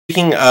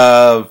Speaking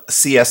of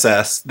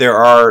CSS, there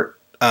are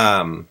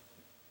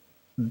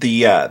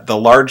the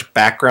large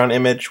background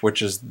image,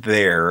 which is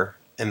there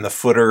in the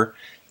footer,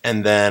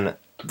 and then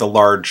the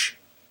large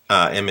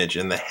image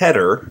in the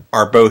header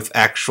are both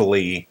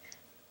actually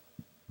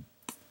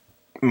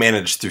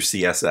managed through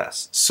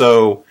CSS.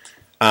 So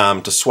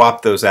to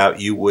swap those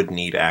out, you would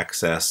need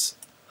access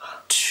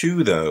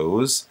to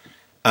those.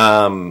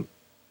 And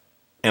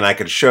I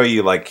could show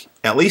you, like,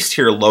 at least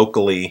here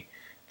locally.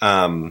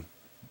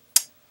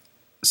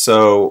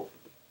 So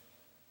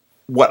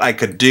what I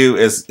could do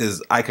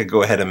is I could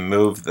go ahead and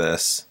move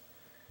this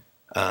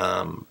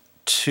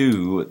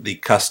to the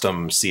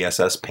custom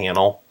CSS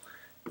panel,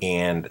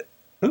 and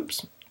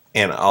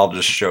I'll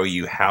just show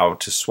you how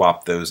to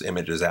swap those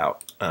images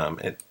out.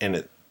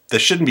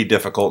 This shouldn't be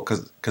difficult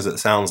because it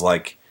sounds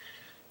like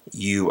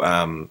you're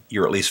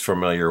at least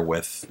familiar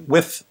with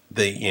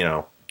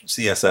the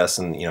CSS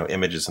and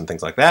images and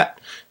things like that.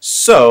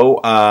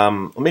 So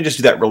let me just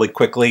do that really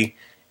quickly,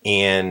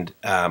 and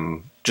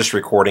just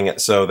recording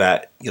it so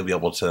that you'll be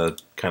able to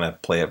kind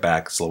of play it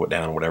back, slow it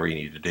down, whatever you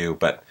need to do.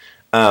 But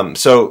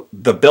so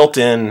the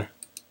built-in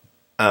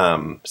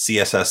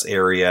CSS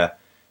area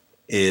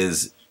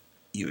is,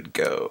 you would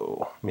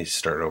go, let me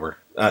start over.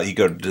 You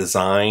go to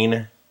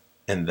Design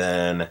and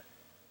then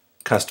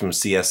Custom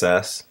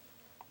CSS.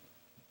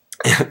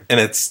 And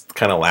it's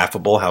kind of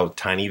laughable how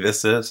tiny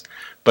this is.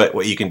 But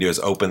what you can do is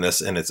open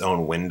this in its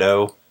own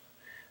window.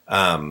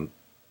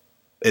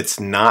 It's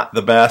not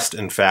the best.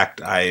 In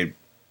fact,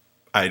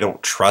 I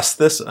don't trust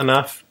this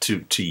enough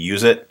to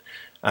use it.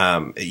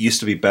 It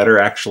used to be better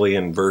actually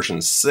in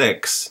version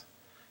 6,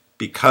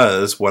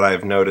 because what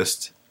I've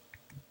noticed,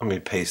 let me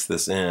paste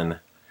this in.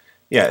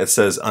 Yeah, it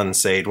says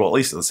unsaved. Well, at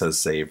least it says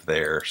save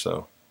there.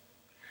 So,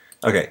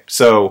 okay.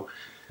 So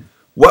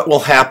what will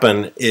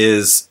happen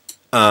is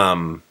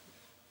all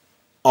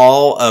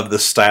of the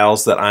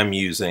styles that I'm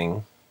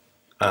using,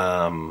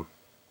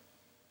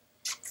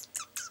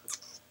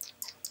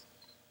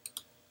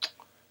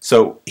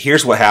 so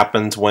here's what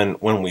happens when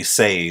we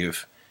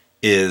save,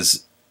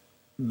 is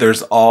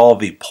there's all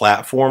the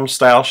platform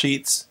style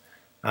sheets,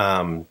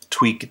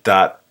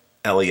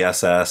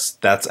 tweak.less,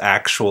 that's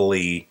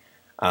actually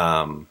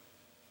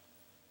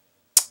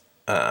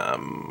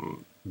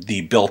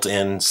the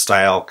built-in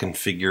style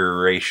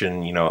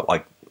configuration,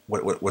 like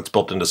what's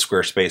built into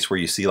Squarespace, where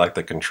you see like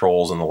the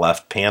controls in the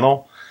left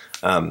panel.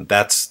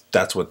 That's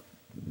what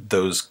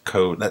those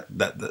code,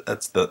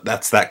 that's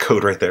that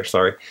code right there,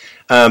 sorry.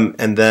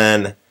 And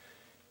then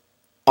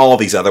all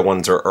these other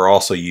ones are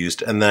also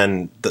used, and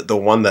then the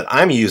one that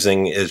I'm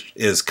using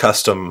is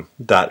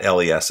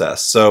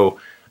custom.less. So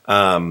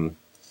I'm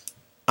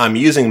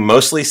using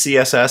mostly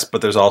CSS,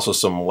 but there's also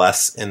some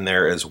less in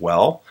there as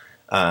well,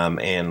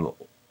 and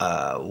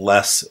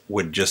less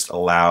would just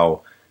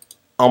allow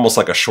almost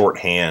like a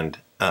shorthand,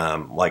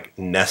 like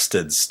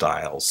nested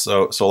styles.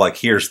 So like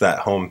here's that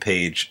home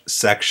page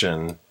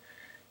section,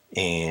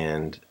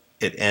 and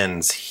it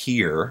ends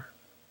here.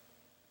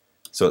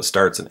 So it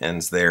starts and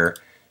ends there.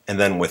 And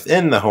then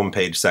within the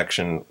homepage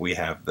section, we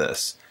have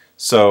this.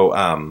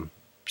 So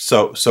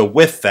so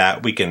with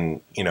that, we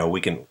can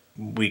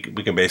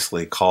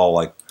basically call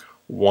like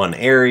one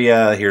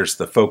area. Here's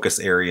the focus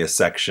area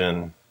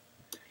section,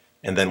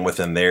 and then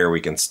within there we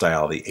can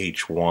style the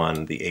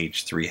H1, the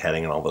H3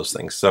 heading, and all those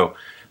things. So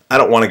I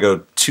don't want to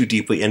go too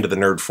deeply into the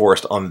nerd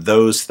forest on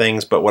those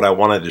things, but what I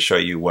wanted to show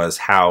you was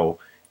how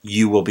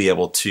you will be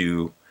able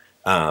to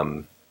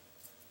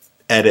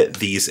edit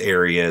these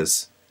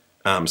areas.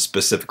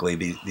 Specifically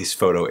these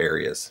photo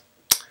areas.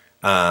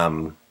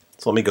 So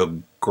let me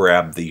go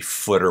grab the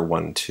footer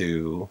one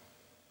too.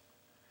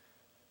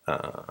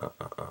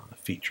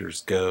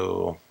 Features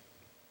go.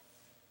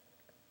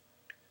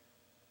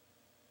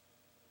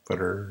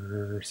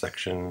 Footer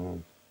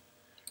section.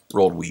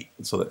 Rolled wheat.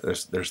 So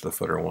there's the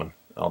footer one.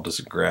 I'll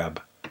just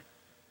grab.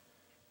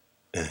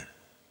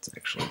 It's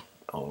actually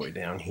all the way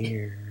down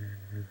here.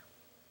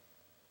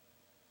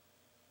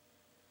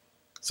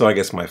 So I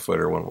guess my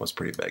footer one was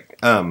pretty big,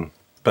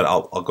 but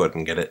I'll go ahead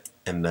and get it.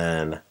 And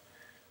then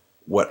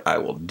what I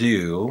will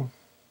do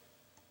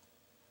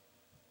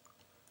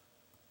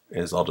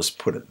is I'll just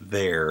put it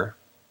there.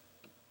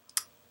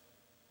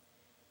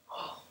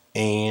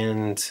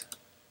 And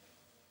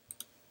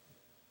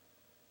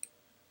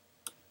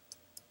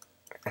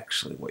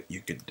actually what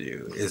you could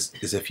do is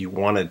if you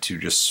wanted to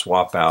just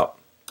swap out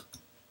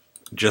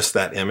just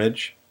that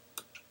image,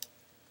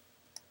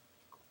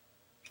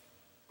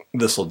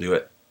 this will do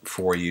it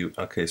for you.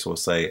 Okay, so we'll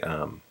say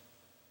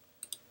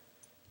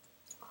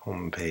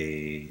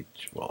homepage,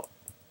 well,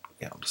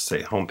 yeah, I'll just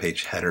say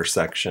homepage header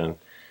section,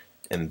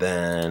 and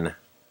then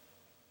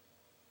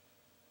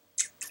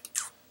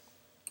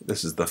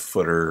this is the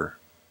footer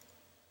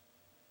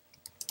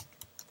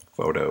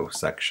photo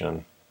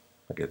section.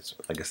 I guess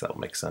that'll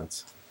make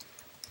sense.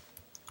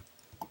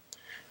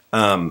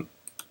 And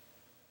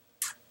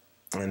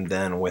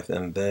then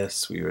within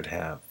this we would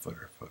have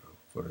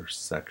footer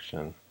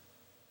section.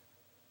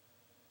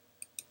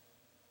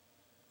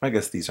 I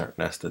guess these aren't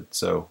nested,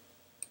 so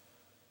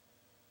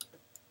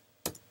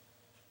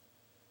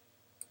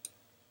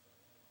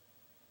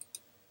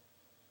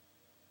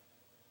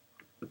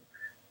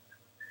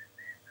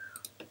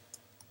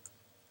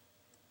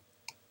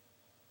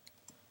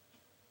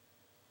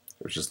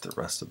There's just the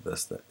rest of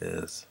this that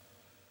is.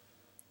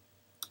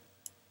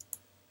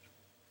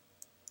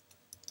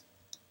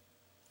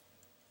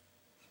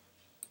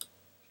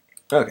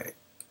 Okay.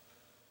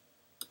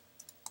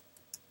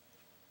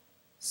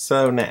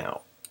 So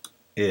now,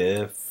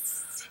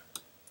 if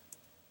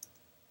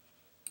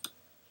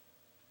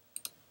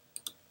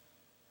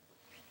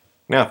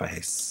I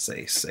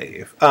say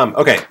save.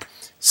 Okay,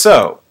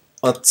 so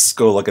let's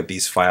go look at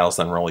these files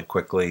then really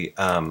quickly.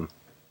 And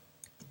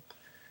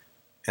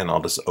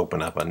I'll just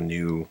open up a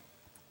new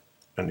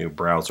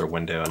browser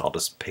window and I'll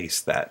just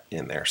paste that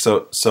in there.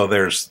 So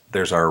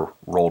there's our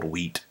rolled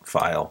wheat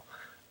file.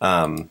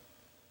 And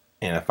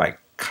if I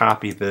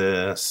copy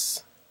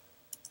this,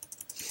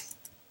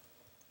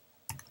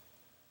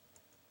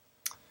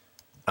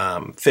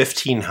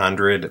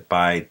 1500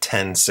 by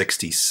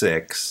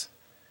 1066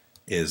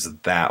 is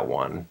that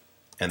one,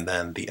 and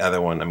then the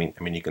other one. I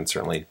mean, you can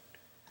certainly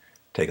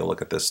take a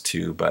look at this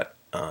too, but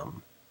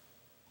and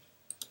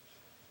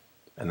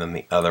then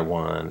the other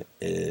one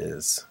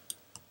is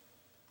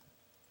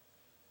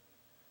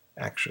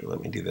actually.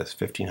 Let me do this: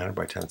 1500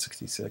 by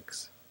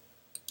 1066.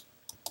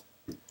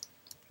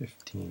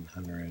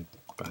 1500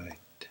 by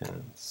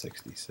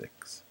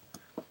 1066.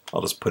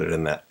 I'll just put it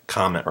in that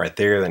comment right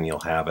there, then you'll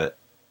have it.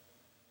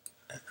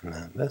 And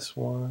then this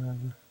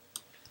one.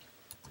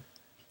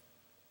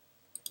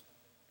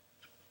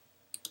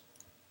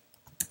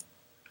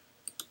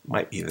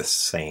 Might be the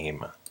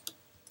same.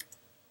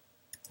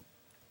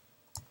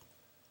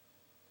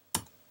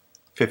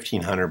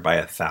 1500 by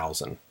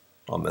 1000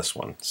 on this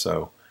one.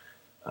 So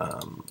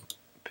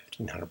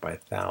 1500 by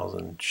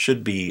 1000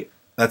 should be,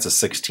 that's a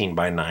 16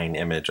 by 9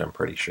 image, I'm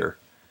pretty sure.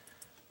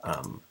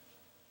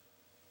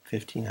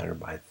 1500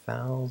 by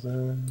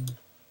 1000.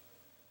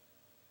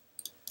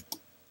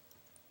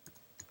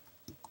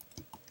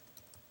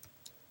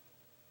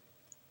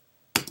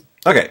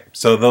 Okay,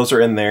 so those are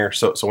in there.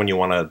 So when you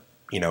want to,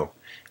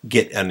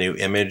 get a new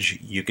image,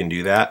 you can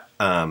do that.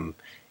 And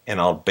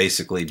I'll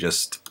basically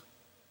just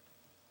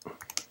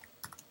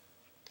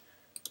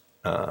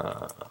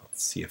let's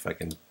see if I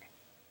can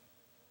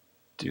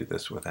do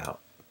this without.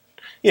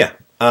 Yeah.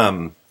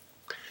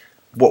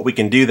 What we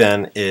can do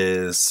then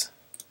is,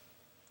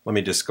 let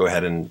me just go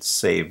ahead and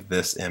save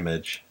this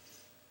image,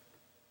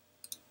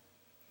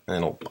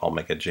 and I'll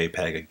make a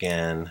JPEG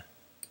again,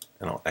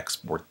 and I'll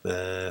export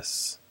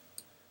this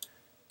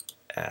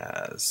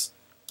as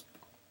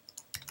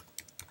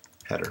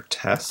header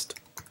test.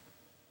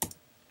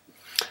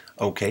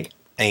 Okay,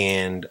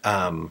 and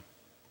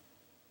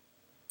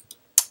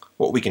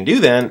what we can do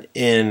then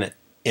in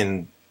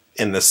the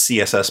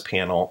CSS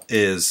panel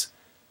is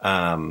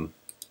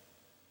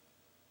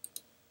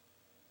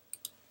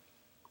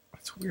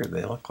it's weird,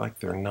 they look like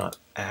they're not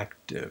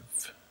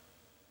active,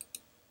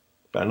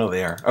 but I know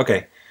they are.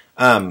 Okay,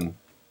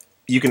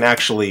 you can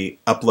actually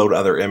upload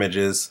other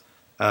images.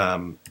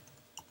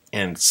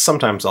 And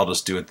sometimes I'll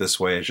just do it this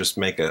way: is just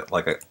make a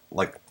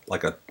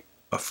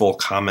full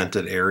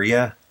commented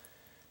area,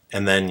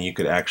 and then you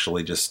could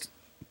actually just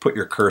put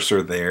your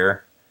cursor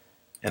there,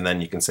 and then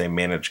you can say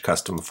manage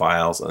custom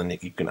files, and then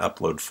you can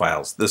upload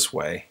files this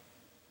way.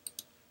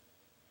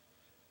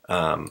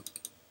 But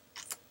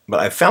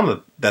I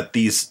found that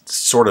these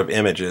sort of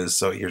images,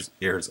 so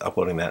here's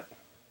uploading that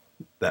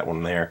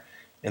one there,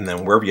 and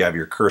then wherever you have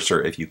your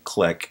cursor, if you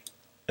click,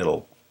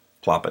 it'll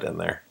plop it in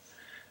there.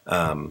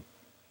 And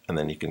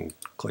then you can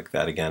click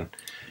that again.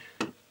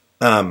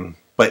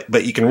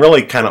 But you can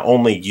really kind of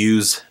only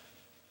use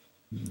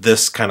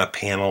this kind of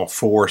panel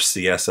for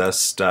CSS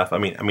stuff.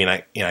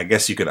 I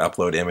guess you could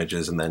upload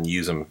images and then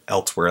use them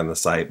elsewhere in the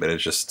site, but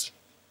it's just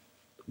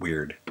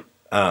weird.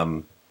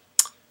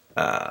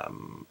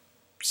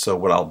 So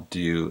what I'll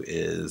do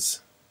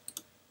is,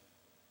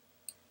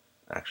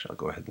 actually, I'll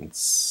go ahead and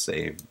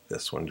save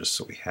this one just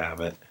so we have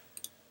it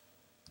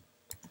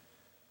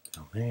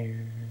down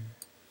there.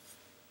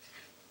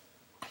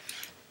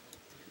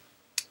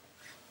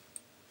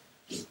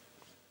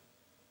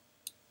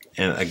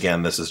 And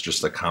again, this is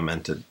just a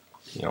commented,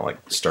 like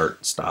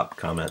start, stop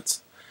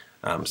comments.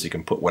 So you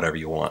can put whatever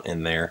you want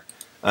in there.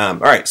 All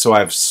right, so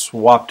I've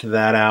swapped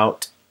that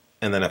out.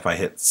 And then if I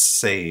hit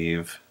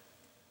save,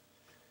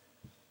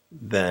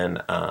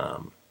 then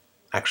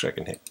actually I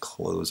can hit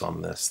close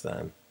on this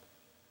then.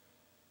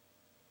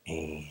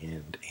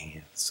 And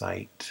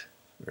site,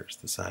 where's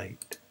the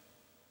site?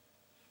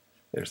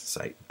 There's the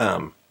site.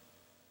 Oh,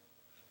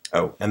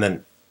 and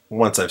then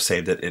once I've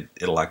saved it,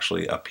 it'll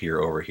actually appear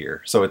over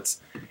here. So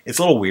it's a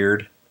little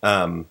weird.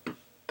 They've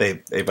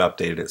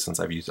updated it since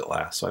I've used it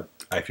last, so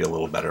I feel a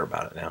little better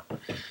about it now.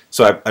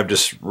 So I've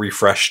just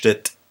refreshed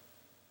it.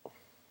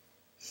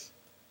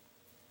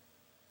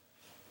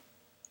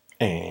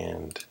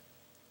 And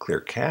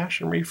clear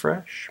cache and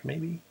refresh,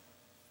 maybe.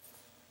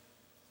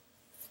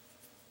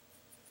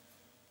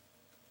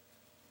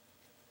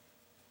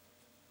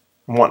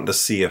 I'm wanting to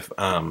see if,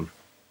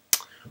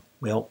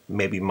 well,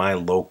 maybe my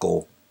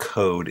local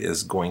code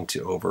is going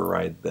to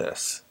override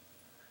this.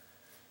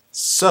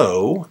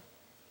 So,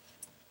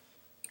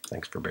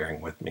 thanks for bearing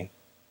with me.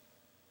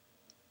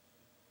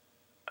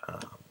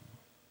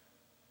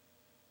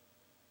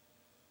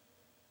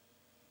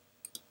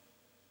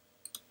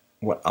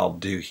 what I'll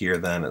do here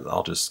then is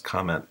I'll just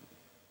comment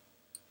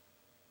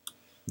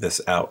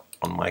this out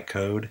on my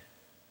code.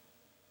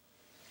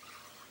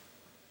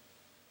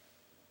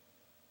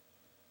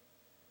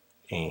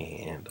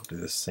 And I'll do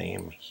the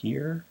same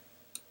here.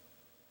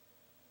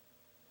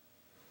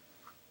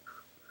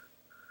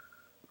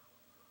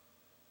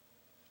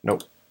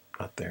 Nope,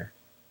 not there.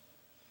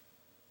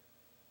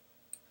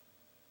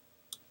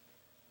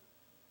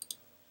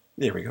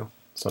 There we go.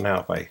 So now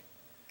if I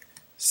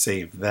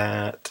save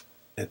that,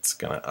 it's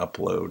going to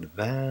upload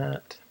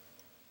that.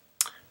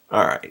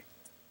 All right.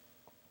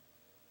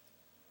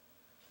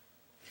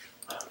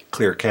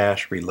 Clear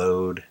cache,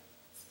 reload.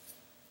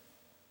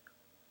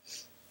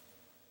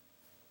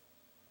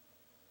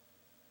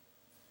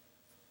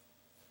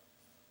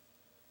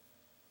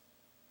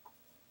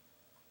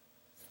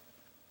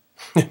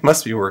 It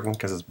must be working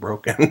because it's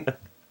broken.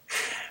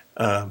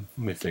 Let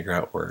me figure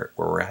out where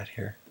we're at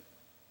here.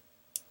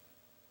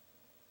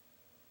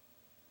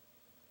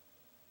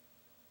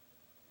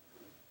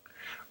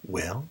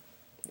 Well,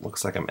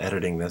 looks like I'm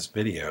editing this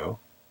video.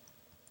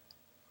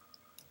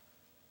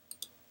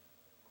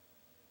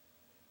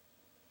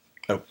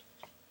 Oh.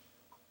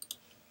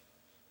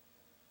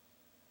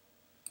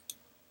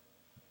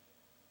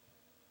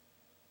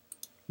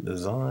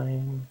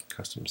 Design,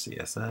 custom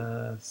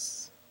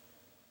CSS.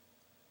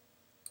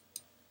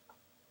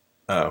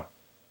 Oh,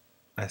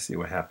 I see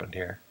what happened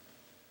here.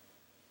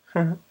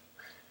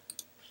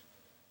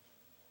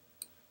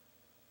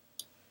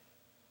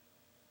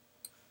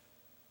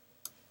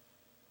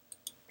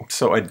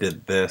 So I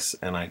did this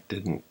and I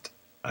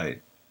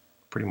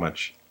pretty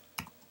much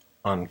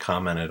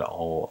uncommented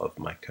all of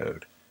my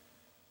code.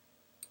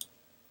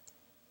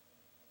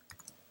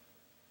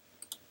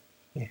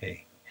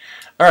 Yay.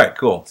 All right,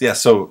 cool. Yeah,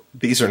 so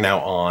these are now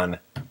on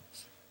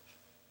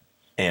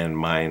and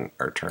mine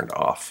are turned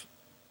off.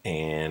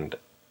 And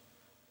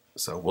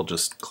so we'll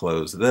just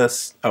close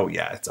this. Oh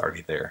yeah, it's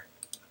already there.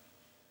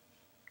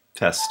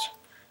 Test.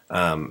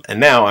 And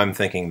now I'm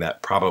thinking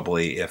that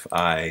probably if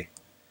I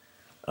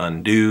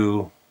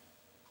undo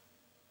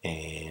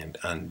and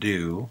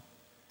undo,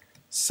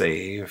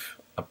 save,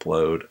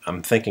 upload,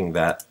 I'm thinking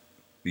that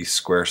the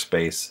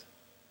Squarespace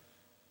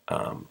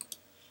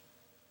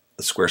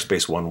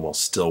one will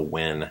still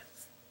win.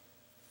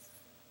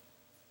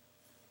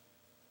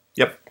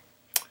 Yep.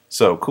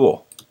 So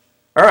cool.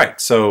 All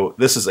right, so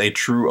this is a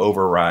true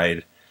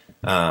override,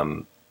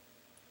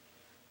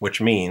 which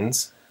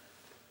means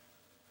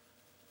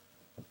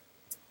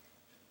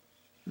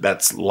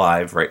that's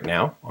live right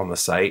now on the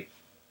site.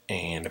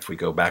 And if we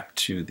go back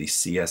to the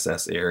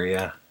CSS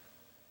area,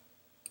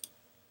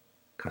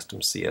 custom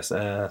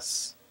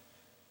CSS,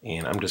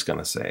 and I'm just going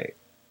to say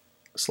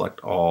select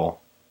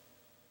all,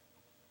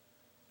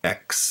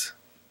 X,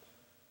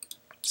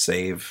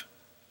 save.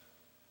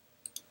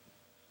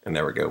 And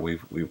there we go.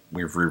 We've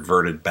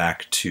reverted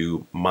back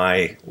to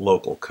my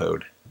local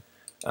code.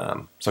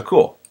 So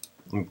cool.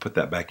 Let me put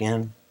that back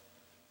in.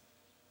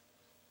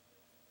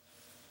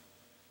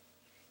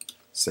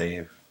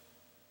 Save.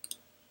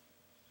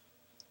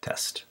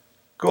 Test.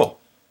 Cool.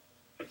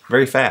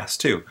 Very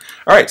fast too.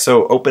 All right.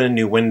 So open a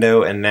new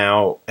window, and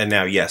now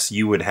yes,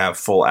 you would have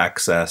full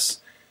access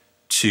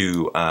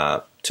to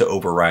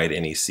override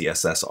any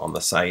CSS on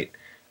the site.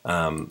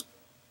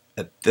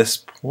 At this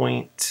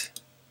point,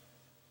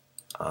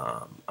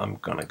 I'm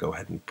gonna go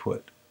ahead and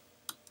put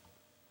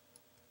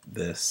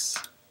this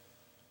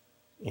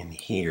in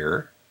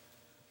here.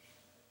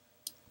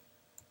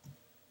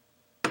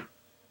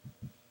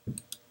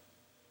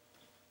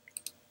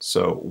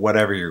 So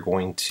whatever you're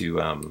going to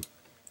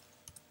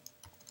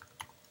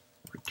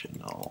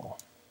original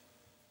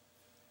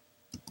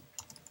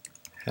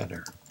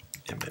header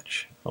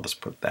image, I'll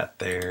just put that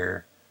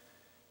there.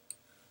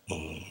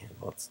 And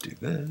let's do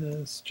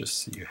this just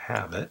so you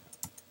have it.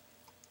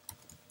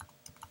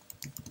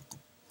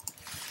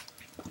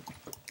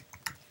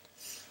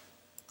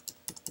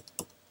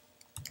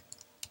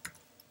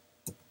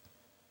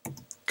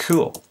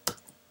 Cool.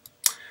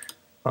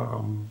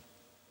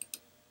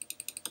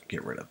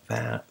 Get rid of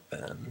that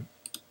then.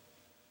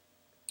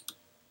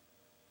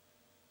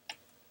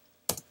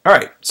 All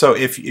right. So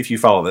if you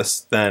follow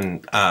this,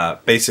 then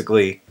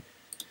basically,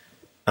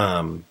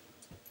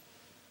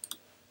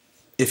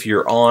 if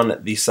you're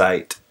on the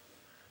site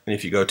and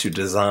if you go to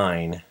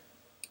Design,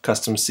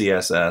 Custom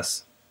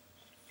CSS,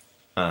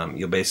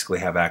 you'll basically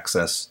have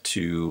access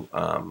to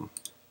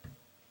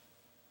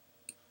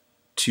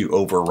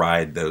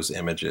override those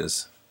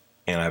images.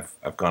 And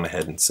I've gone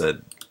ahead and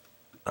said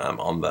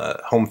on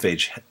the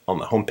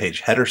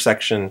homepage header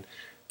section,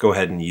 go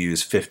ahead and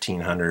use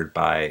 1500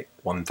 by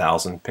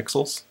 1000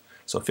 pixels,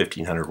 so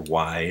 1500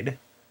 wide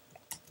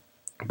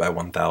by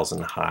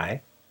 1000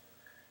 high,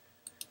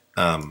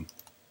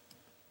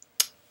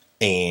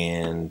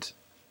 and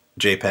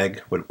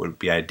JPEG would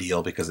be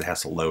ideal because it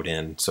has to load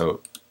in,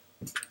 so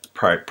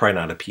probably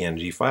not a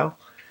PNG file,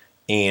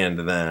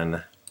 and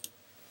then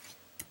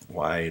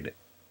wide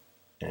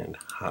and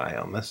high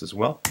on this as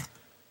well.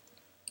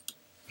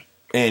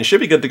 and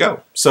should be good to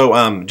go.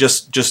 So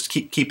just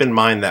keep in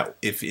mind that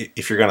if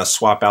you're going to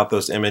swap out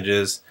those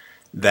images,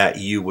 that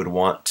you would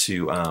want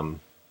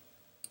to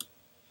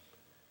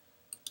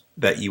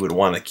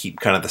keep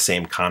kind of the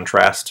same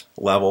contrast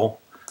level,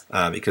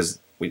 because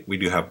we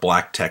do have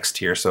black text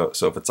here. So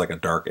if it's like a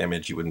dark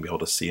image, you wouldn't be able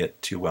to see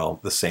it too well.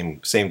 The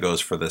same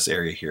goes for this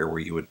area here, where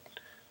you would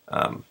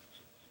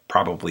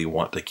probably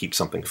want to keep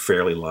something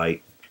fairly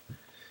light.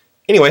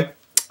 Anyway,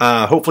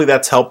 hopefully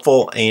that's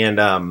helpful,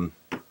 and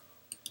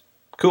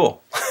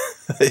cool.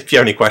 If you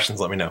have any questions,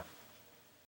 let me know.